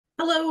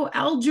Hello,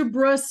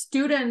 algebra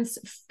students.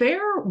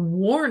 Fair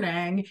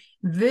warning,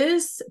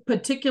 this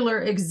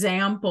particular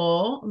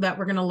example that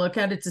we're going to look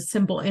at, it's a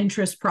simple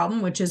interest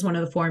problem, which is one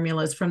of the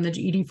formulas from the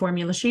GED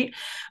formula sheet,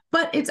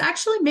 but it's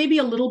actually maybe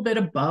a little bit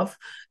above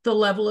the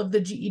level of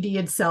the GED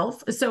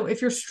itself. So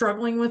if you're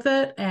struggling with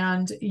it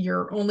and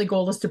your only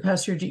goal is to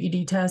pass your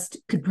GED test,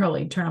 you could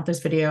probably turn off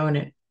this video and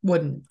it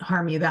wouldn't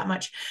harm you that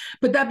much.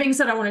 But that being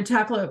said, I want to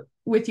tackle it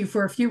with you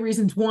for a few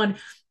reasons. One,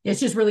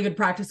 it's just really good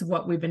practice of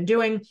what we've been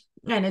doing.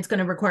 And it's going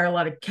to require a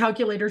lot of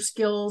calculator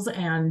skills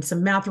and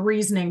some math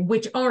reasoning,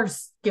 which are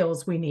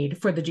skills we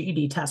need for the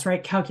GED test,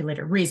 right?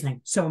 Calculator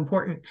reasoning, so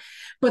important.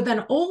 But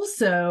then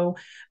also,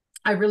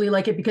 I really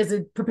like it because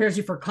it prepares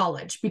you for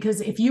college. Because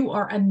if you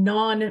are a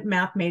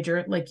non-math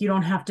major, like you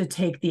don't have to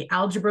take the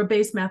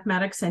algebra-based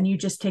mathematics and you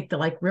just take the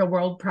like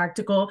real-world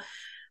practical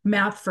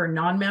math for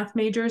non-math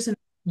majors, and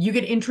you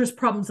get interest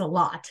problems a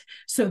lot.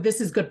 So this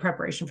is good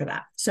preparation for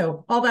that.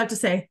 So all that to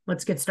say,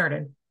 let's get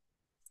started.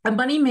 A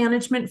money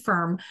management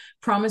firm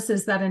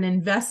promises that an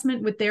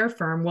investment with their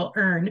firm will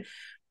earn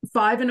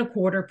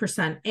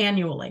 5.25%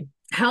 annually.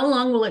 How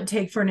long will it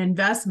take for an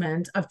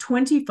investment of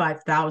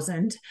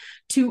 $25,000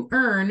 to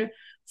earn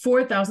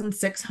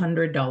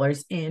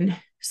 $4,600 in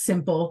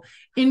simple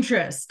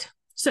interest?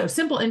 So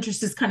simple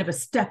interest is kind of a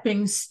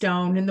stepping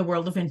stone in the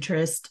world of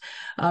interest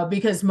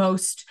because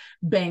most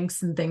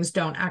banks and things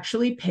don't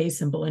actually pay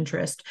simple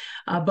interest.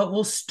 But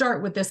we'll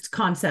start with this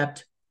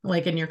concept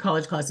like in your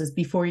college classes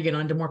before you get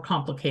on to more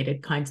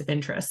complicated kinds of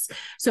interests.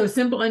 So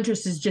simple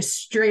interest is just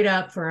straight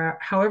up for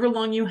however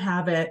long you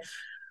have it,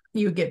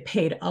 you get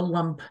paid a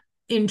lump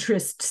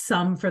interest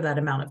sum for that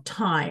amount of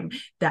time.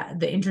 That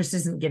the interest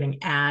isn't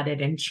getting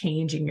added and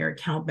changing your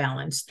account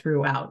balance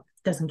throughout.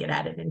 It doesn't get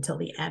added until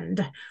the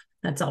end.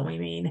 That's all we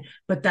mean.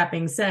 But that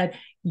being said,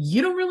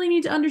 you don't really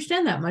need to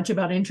understand that much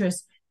about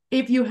interest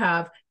if you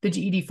have the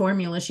GED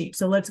formula sheet.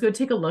 So let's go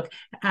take a look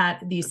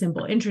at the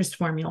simple interest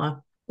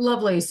formula.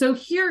 Lovely. So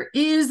here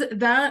is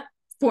that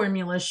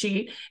formula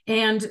sheet.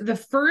 And the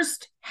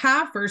first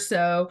half or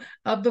so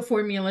of the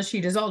formula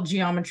sheet is all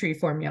geometry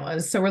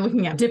formulas. So we're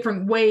looking at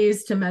different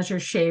ways to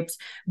measure shapes.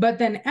 But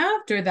then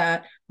after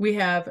that, we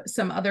have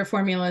some other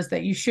formulas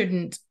that you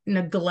shouldn't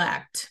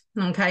neglect.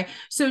 Okay.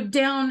 So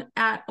down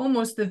at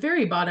almost the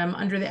very bottom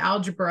under the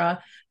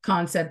algebra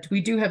concept, we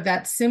do have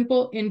that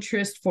simple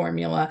interest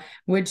formula,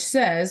 which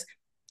says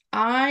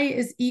I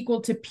is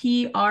equal to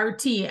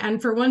PRT. And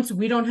for once,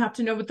 we don't have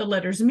to know what the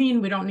letters mean.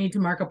 We don't need to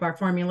mark up our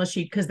formula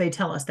sheet because they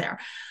tell us there.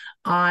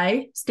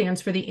 I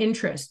stands for the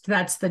interest.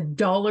 That's the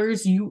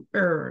dollars you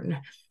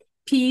earn.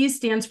 P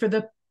stands for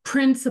the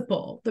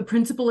principal. The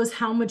principal is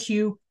how much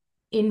you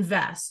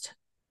invest.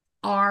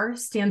 R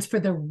stands for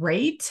the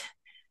rate.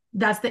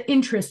 That's the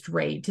interest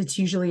rate. It's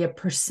usually a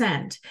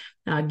percent,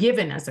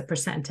 given as a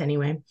percent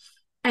anyway.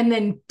 And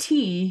then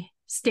T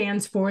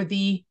stands for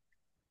the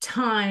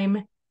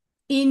time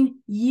in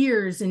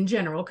years in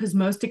general, because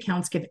most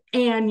accounts give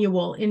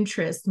annual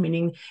interest,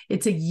 meaning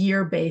it's a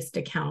year-based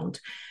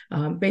account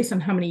based on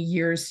how many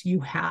years you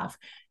have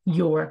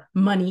your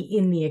money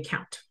in the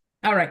account.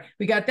 All right,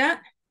 we got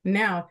that.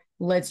 Now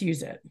let's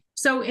use it.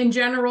 So in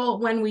general,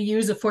 when we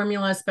use a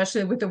formula,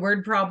 especially with the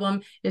word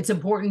problem, it's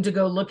important to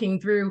go looking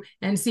through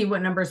and see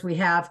what numbers we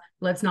have.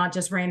 Let's not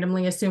just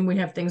randomly assume we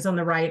have things on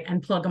the right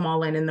and plug them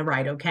all in the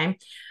right, okay?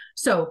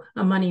 So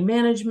a money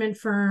management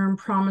firm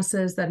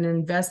promises that an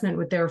investment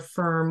with their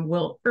firm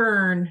will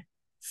earn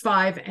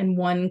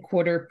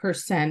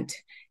 5.25%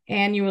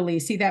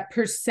 annually. See that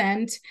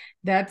percent?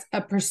 That's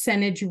a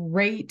percentage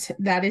rate.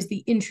 That is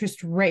the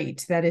interest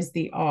rate. That is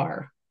the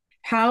R.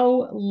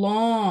 How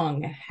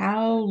long?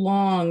 How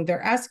long? They're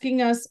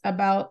asking us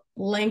about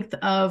length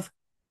of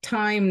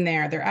time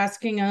there. They're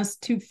asking us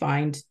to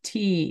find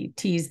T.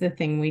 T is the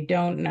thing we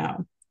don't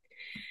know.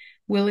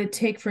 Will it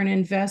take for an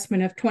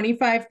investment of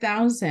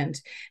 $25,000?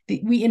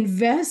 We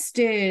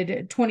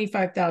invested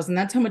 $25,000.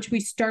 That's how much we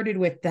started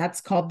with. That's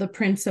called the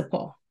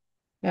principal.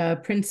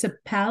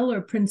 Principal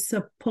or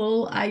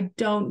principal, I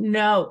don't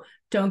know.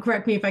 Don't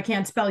correct me if I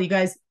can't spell. You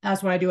guys,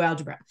 that's what I do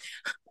algebra.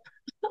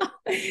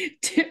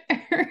 To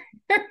earn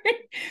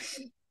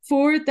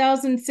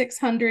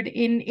 4,600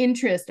 in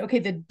interest. Okay,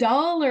 the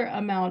dollar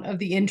amount of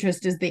the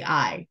interest is the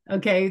I.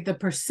 Okay, the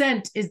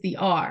percent is the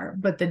R,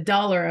 but the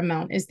dollar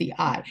amount is the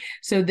I.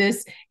 So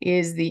this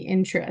is the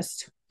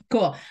interest.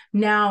 Cool.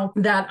 Now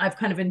that I've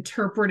kind of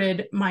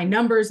interpreted my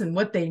numbers and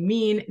what they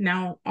mean,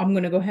 now I'm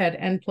going to go ahead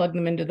and plug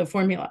them into the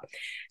formula.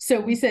 So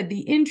we said the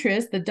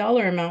interest, the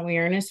dollar amount we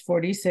earn is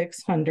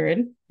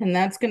 4,600, and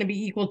that's going to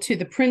be equal to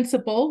the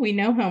principal. We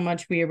know how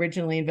much we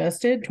originally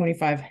invested,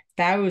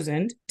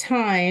 25,000,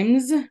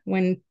 times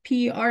when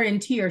P, R,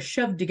 and T are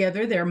shoved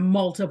together, they're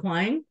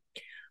multiplying.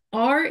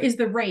 R is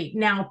the rate.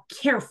 Now,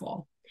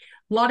 careful.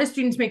 A lot of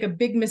students make a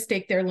big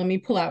mistake there. Let me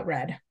pull out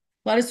red.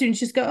 A lot of students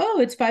just go, oh,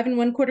 it's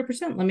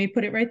 5.25%. Let me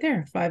put it right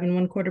there,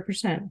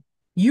 5.25%.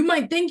 You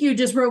might think you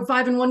just wrote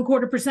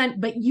 5.25%,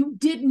 but you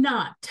did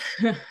not.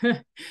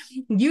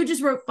 You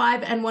just wrote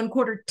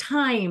 5.25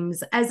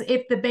 times, as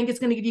if the bank is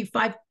going to give you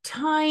 5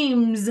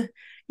 times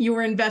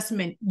your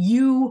investment.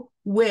 You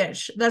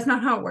wish. That's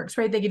not how it works,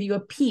 right? They give you a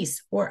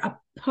piece or a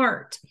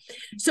part.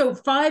 So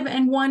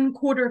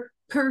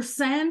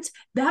 5.25%,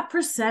 that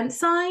percent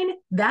sign,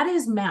 that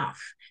is math.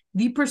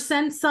 The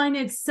percent sign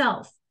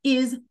itself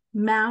is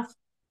math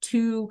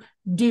to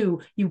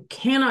do. You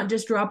cannot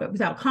just drop it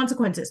without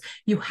consequences.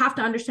 You have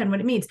to understand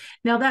what it means.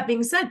 Now, that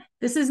being said,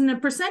 this isn't a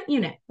percent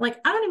unit. Like,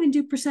 I don't even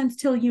do percents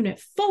till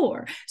unit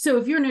 4. So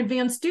if you're an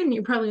advanced student,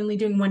 you're probably only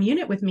doing 1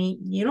 unit with me.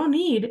 You don't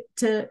need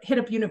to hit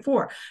up unit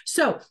 4.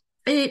 So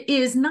it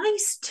is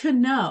nice to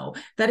know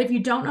that if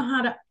you don't know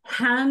how to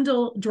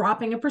handle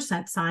dropping a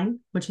percent sign,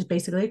 which is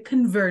basically a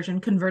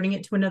conversion, converting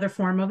it to another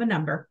form of a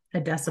number,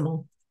 a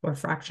decimal or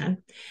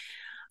fraction.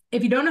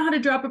 If you don't know how to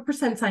drop a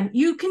percent sign,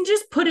 you can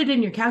just put it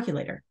in your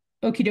calculator.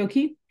 Okie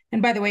dokie. And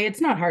by the way,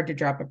 it's not hard to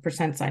drop a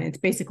percent sign. It's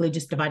basically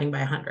just dividing by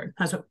 100.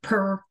 That's what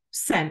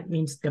percent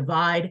means,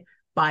 divide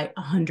by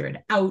 100,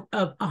 out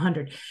of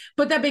 100.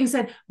 But that being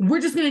said, we're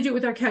just going to do it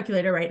with our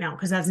calculator right now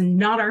because that's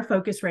not our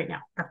focus right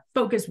now. Our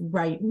focus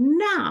right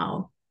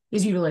now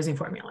is utilizing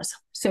formulas.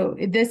 So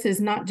this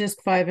is not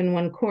just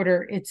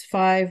 5.25, it's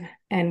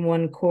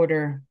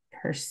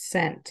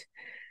 5.25%.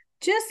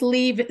 Just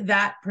leave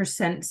that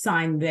percent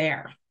sign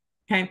there.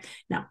 Okay.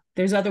 Now,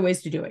 there's other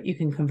ways to do it. You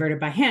can convert it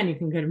by hand. You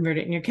can convert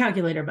it in your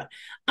calculator, but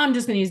I'm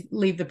just going to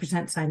leave the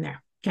percent sign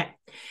there. Okay.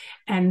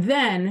 And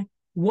then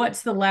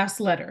what's the last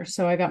letter?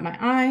 So I got my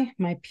I,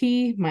 my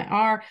P, my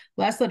R.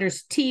 Last letter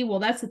is T. Well,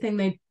 that's the thing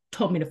they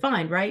told me to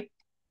find, right?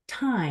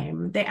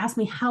 Time. They asked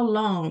me how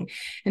long.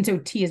 And so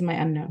T is my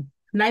unknown.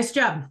 Nice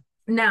job.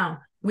 Now,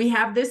 we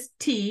have this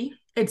T.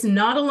 It's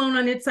not alone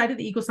on its side of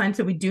the equal sign,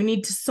 so we do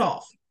need to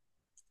solve.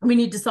 We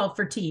need to solve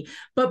for T.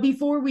 But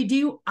before we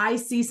do, I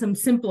see some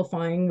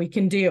simplifying we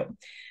can do.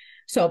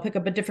 So I'll pick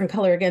up a different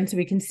color again so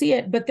we can see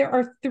it. But there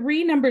are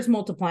 3 numbers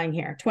multiplying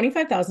here.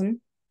 25,000,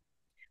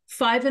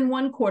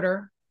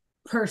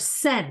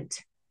 5.25%,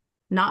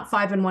 not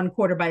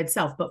 5.25 by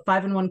itself, but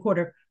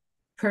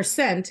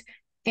 5.25%,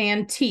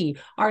 and T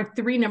are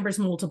 3 numbers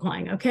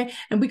multiplying, okay?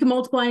 And we can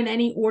multiply in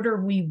any order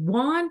we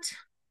want.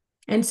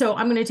 And so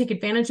I'm going to take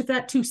advantage of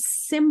that to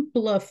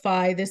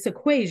simplify this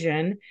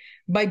equation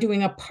by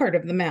doing a part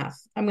of the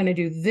math. I'm going to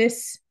do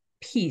this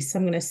piece.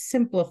 I'm going to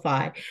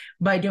simplify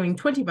by doing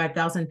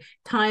 25,000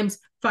 times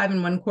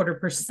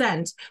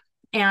 5.25%.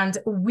 And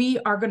we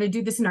are going to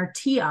do this in our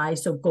TI.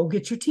 So go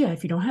get your TI.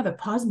 If you don't have it,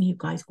 pause me, you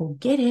guys, go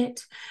get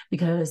it,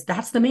 because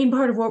that's the main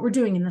part of what we're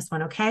doing in this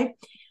one, okay?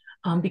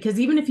 Because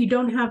even if you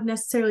don't have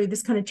necessarily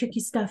this kind of tricky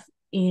stuff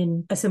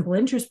in a simple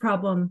interest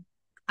problem,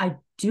 I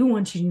do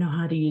want you to know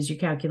how to use your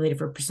calculator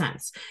for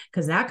percents,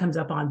 because that comes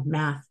up on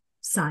math,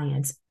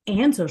 science,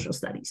 and social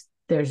studies.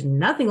 There's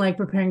nothing like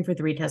preparing for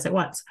 3 tests at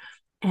once.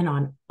 And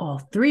on all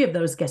 3 of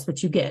those, guess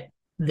what you get?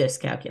 This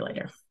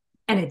calculator.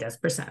 And it does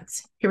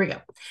percents. Here we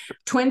go.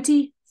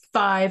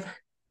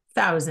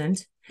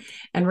 25,000.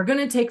 And we're going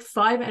to take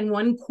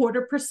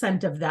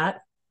 5.25% of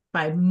that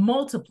by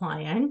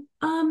multiplying.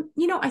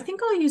 I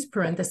think I'll use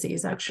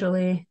parentheses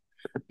actually,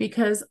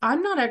 because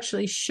I'm not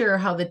actually sure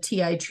how the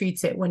TI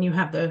treats it when you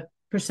have the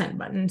percent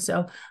button.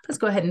 So let's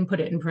go ahead and put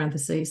it in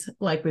parentheses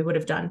like we would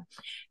have done.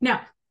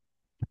 Now,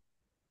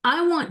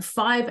 I want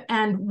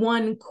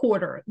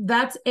 5.25.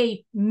 That's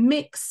a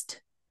mixed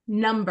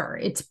number.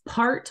 It's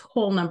part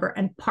whole number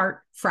and part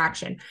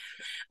fraction.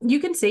 You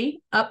can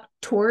see up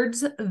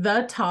towards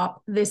the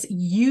top, this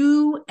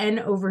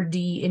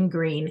UN/D in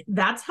green.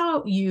 That's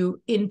how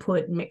you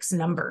input mixed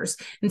numbers.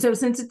 And so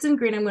since it's in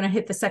green, I'm going to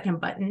hit the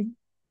second button.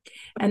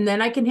 And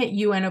then I can hit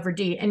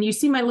UN/D. And you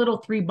see my little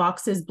 3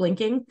 boxes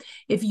blinking.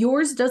 If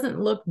yours doesn't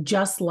look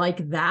just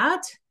like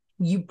that,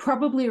 you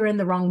probably are in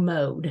the wrong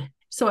mode.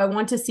 So I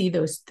want to see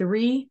those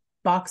 3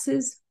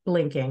 boxes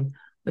blinking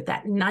with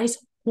that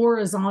nice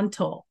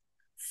horizontal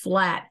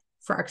flat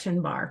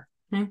fraction bar.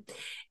 Okay.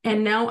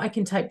 And now I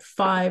can type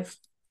 5,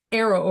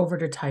 arrow over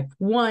to type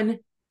 1,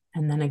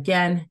 and then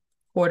again,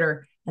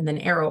 quarter, and then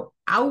arrow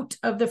out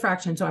of the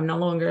fraction. So I'm no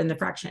longer in the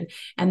fraction.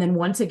 And then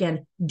once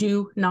again,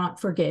 do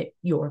not forget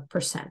your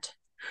percent,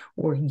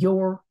 or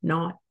you're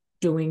not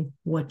doing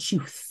what you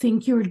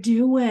think you're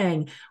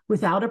doing.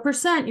 Without a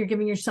percent, you're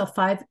giving yourself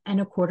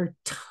 5.25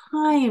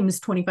 times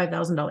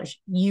 $25,000.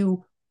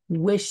 You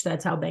wish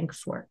that's how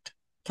banks worked.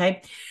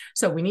 Okay,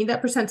 so we need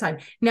that percent sign.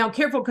 Now,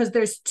 careful, because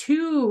there's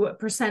 2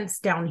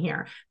 percents down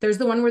here. There's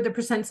the one where the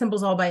percent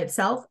symbol's all by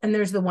itself, and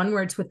there's the one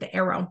where it's with the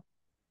arrow.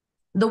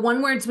 The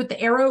one where it's with the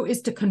arrow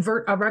is to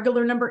convert a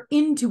regular number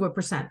into a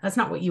percent. That's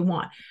not what you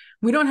want.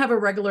 We don't have a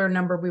regular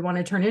number we want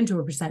to turn into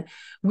a percent.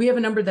 We have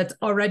a number that's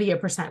already a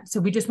percent. So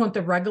we just want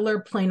the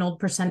regular plain old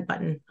percent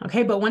button.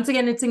 Okay, but once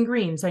again, it's in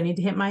green. So I need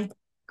to hit my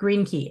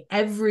green key.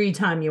 Every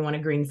time you want a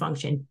green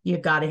function, you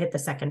got to hit the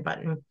second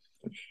button.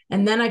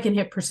 And then I can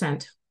hit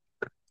percent.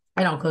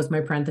 And I'll close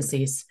my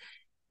parentheses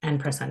and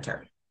press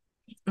enter.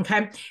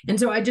 Okay, and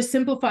so I just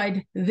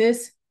simplified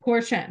this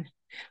portion.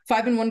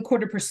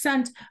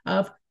 5.25%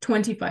 of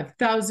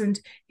 25,000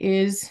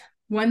 is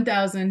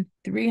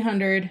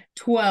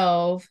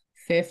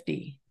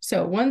 1,312.50.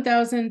 So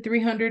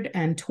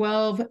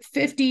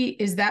 1,312.50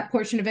 is that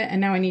portion of it.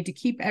 And now I need to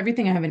keep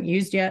everything I haven't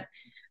used yet.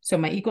 So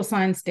my equal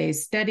sign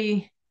stays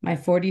steady, my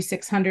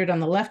 4,600 on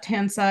the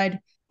left-hand side,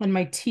 and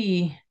my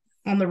t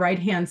on the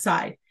right-hand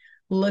side.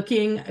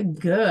 Looking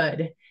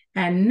good.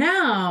 And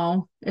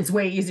now it's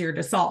way easier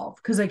to solve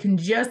because I can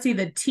just see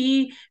that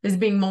t is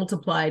being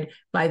multiplied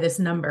by this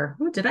number.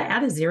 Oh, did I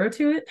add a 0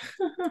 to it?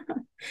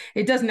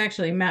 It doesn't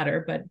actually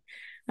matter, but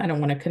I don't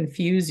want to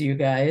confuse you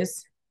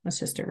guys. Let's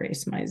just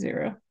erase my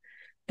 0.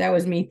 That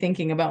was me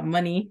thinking about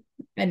money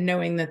and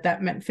knowing that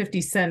that meant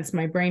 50 cents.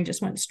 My brain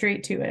just went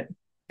straight to it.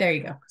 There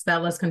you go. Is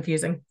that less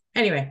confusing?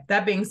 Anyway,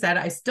 that being said,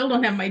 I still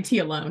don't have my t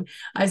alone.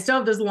 I still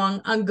have this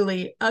long,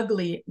 ugly,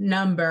 ugly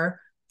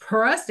number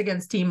pressed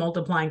against t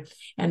multiplying.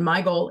 And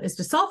my goal is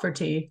to solve for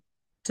t.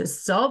 To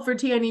solve for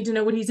t, I need to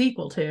know what he's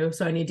equal to.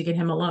 So I need to get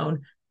him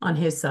alone on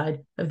his side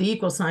of the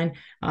equal sign.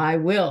 I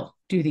will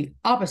do the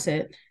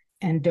opposite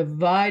and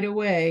divide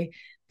away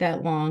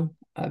that long,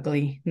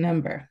 ugly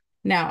number.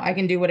 Now, I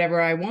can do whatever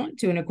I want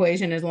to an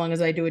equation as long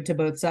as I do it to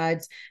both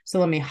sides. So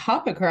let me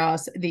hop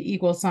across the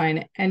equal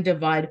sign and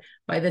divide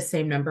by the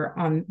same number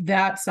on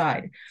that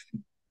side.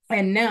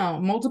 And now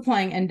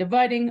multiplying and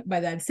dividing by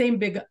that same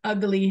big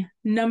ugly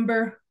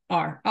number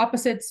are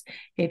opposites.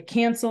 It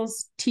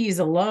cancels, t is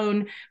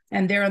alone,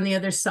 and there on the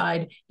other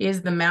side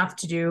is the math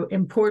to do.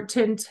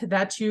 Important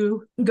that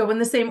you go in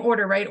the same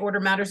order, right?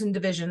 Order matters in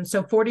division.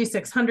 So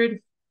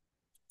 4,600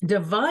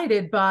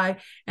 divided by,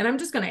 and I'm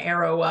just going to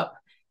arrow up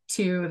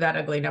to that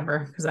ugly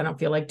number because I don't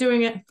feel like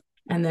doing it,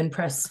 and then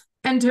press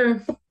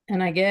enter,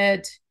 and I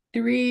get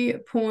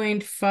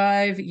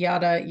 3.5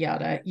 yada,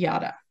 yada,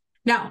 yada.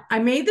 Now, I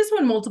made this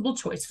one multiple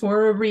choice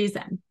for a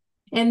reason,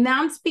 and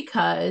that's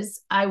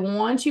because I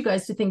want you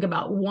guys to think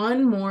about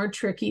one more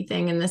tricky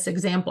thing in this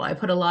example. I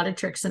put a lot of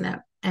tricks in it,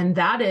 and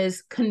that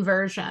is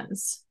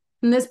conversions.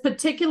 In this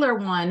particular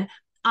one,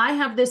 I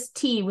have this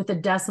t with a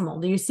decimal.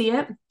 Do you see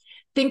it?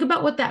 Think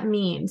about what that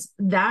means.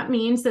 That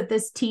means that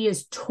this t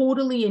is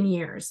totally in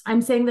years.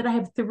 I'm saying that I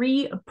have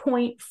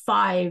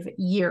 3.5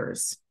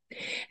 years.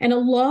 And a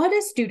lot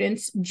of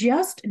students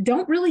just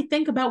don't really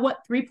think about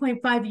what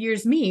 3.5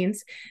 years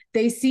means.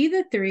 They see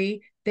the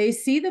 3, they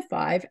see the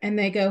 5, and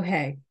they go,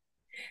 hey.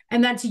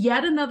 And that's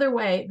yet another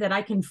way that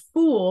I can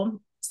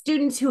fool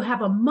students who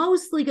have a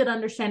mostly good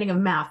understanding of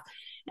math.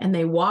 And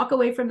they walk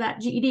away from that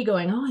GED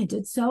going, oh, I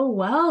did so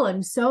well.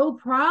 I'm so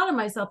proud of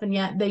myself. And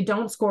yet they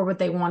don't score what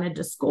they wanted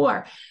to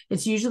score.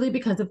 It's usually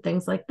because of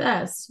things like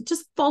this,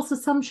 just false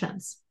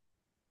assumptions.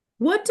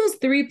 What does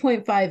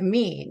 3.5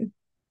 mean?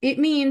 It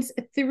means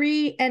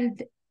 3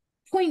 and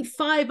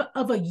 0.5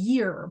 of a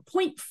year,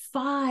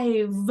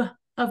 0.5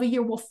 of a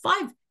year. Well,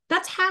 5,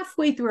 that's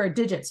halfway through our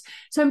digits.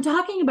 So I'm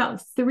talking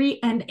about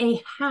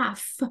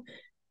 3.5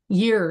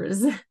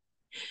 years.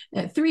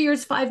 3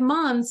 years, 5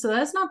 months. So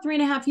that's not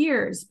 3.5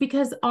 years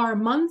because our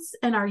months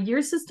and our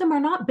year system are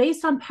not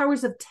based on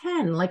powers of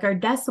 10 like our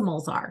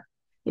decimals are.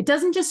 It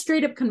doesn't just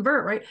straight up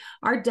convert, right?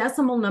 Our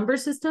decimal number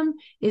system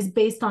is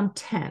based on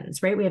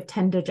tens, right? We have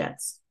 10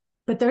 digits,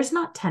 but there's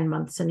not 10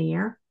 months in a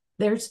year.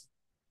 There's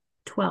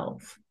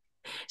 12.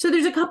 So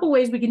there's a couple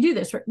ways we can do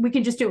this. Right? We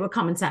can just do it with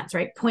common sense,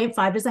 right?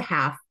 0.5 is a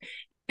half,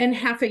 and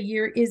half a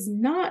year is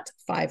not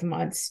 5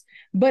 months,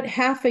 but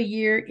half a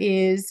year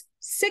is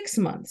 6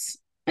 months.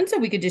 And so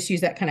we could just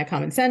use that kind of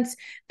common sense.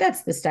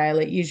 That's the style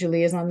it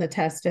usually is on the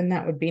test, and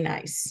that would be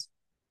nice.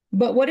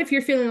 But what if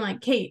you're feeling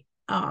like, Kate,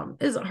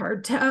 is a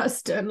hard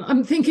test and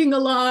I'm thinking a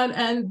lot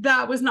and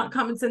that was not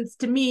common sense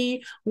to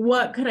me.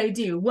 What could I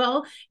do?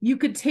 Well, you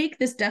could take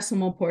this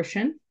decimal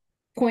portion,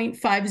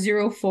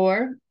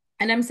 0.504,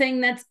 and I'm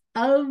saying that's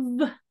of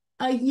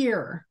a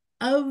year.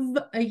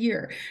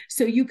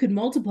 So you could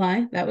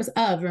multiply, that was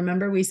of,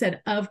 remember we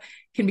said of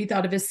can be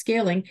thought of as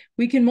scaling.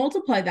 We can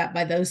multiply that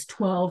by those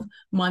 12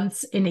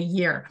 months in a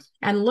year.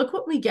 And look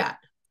what we get,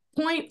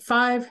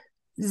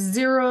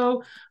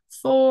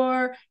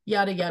 0.504,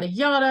 yada, yada,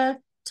 yada,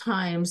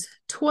 times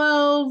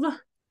 12,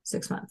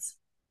 6 months.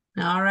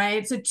 All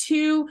right, so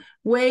 2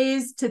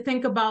 ways to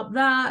think about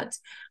that.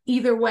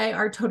 Either way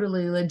are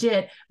totally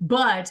legit,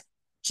 but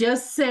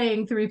just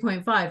saying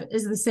 3.5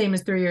 is the same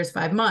as 3 years,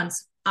 5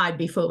 months. I'd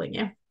be fooling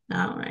you.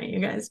 All right, you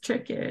guys,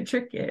 tricky.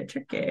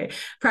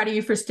 Proud of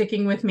you for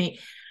sticking with me.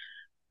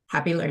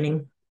 Happy learning.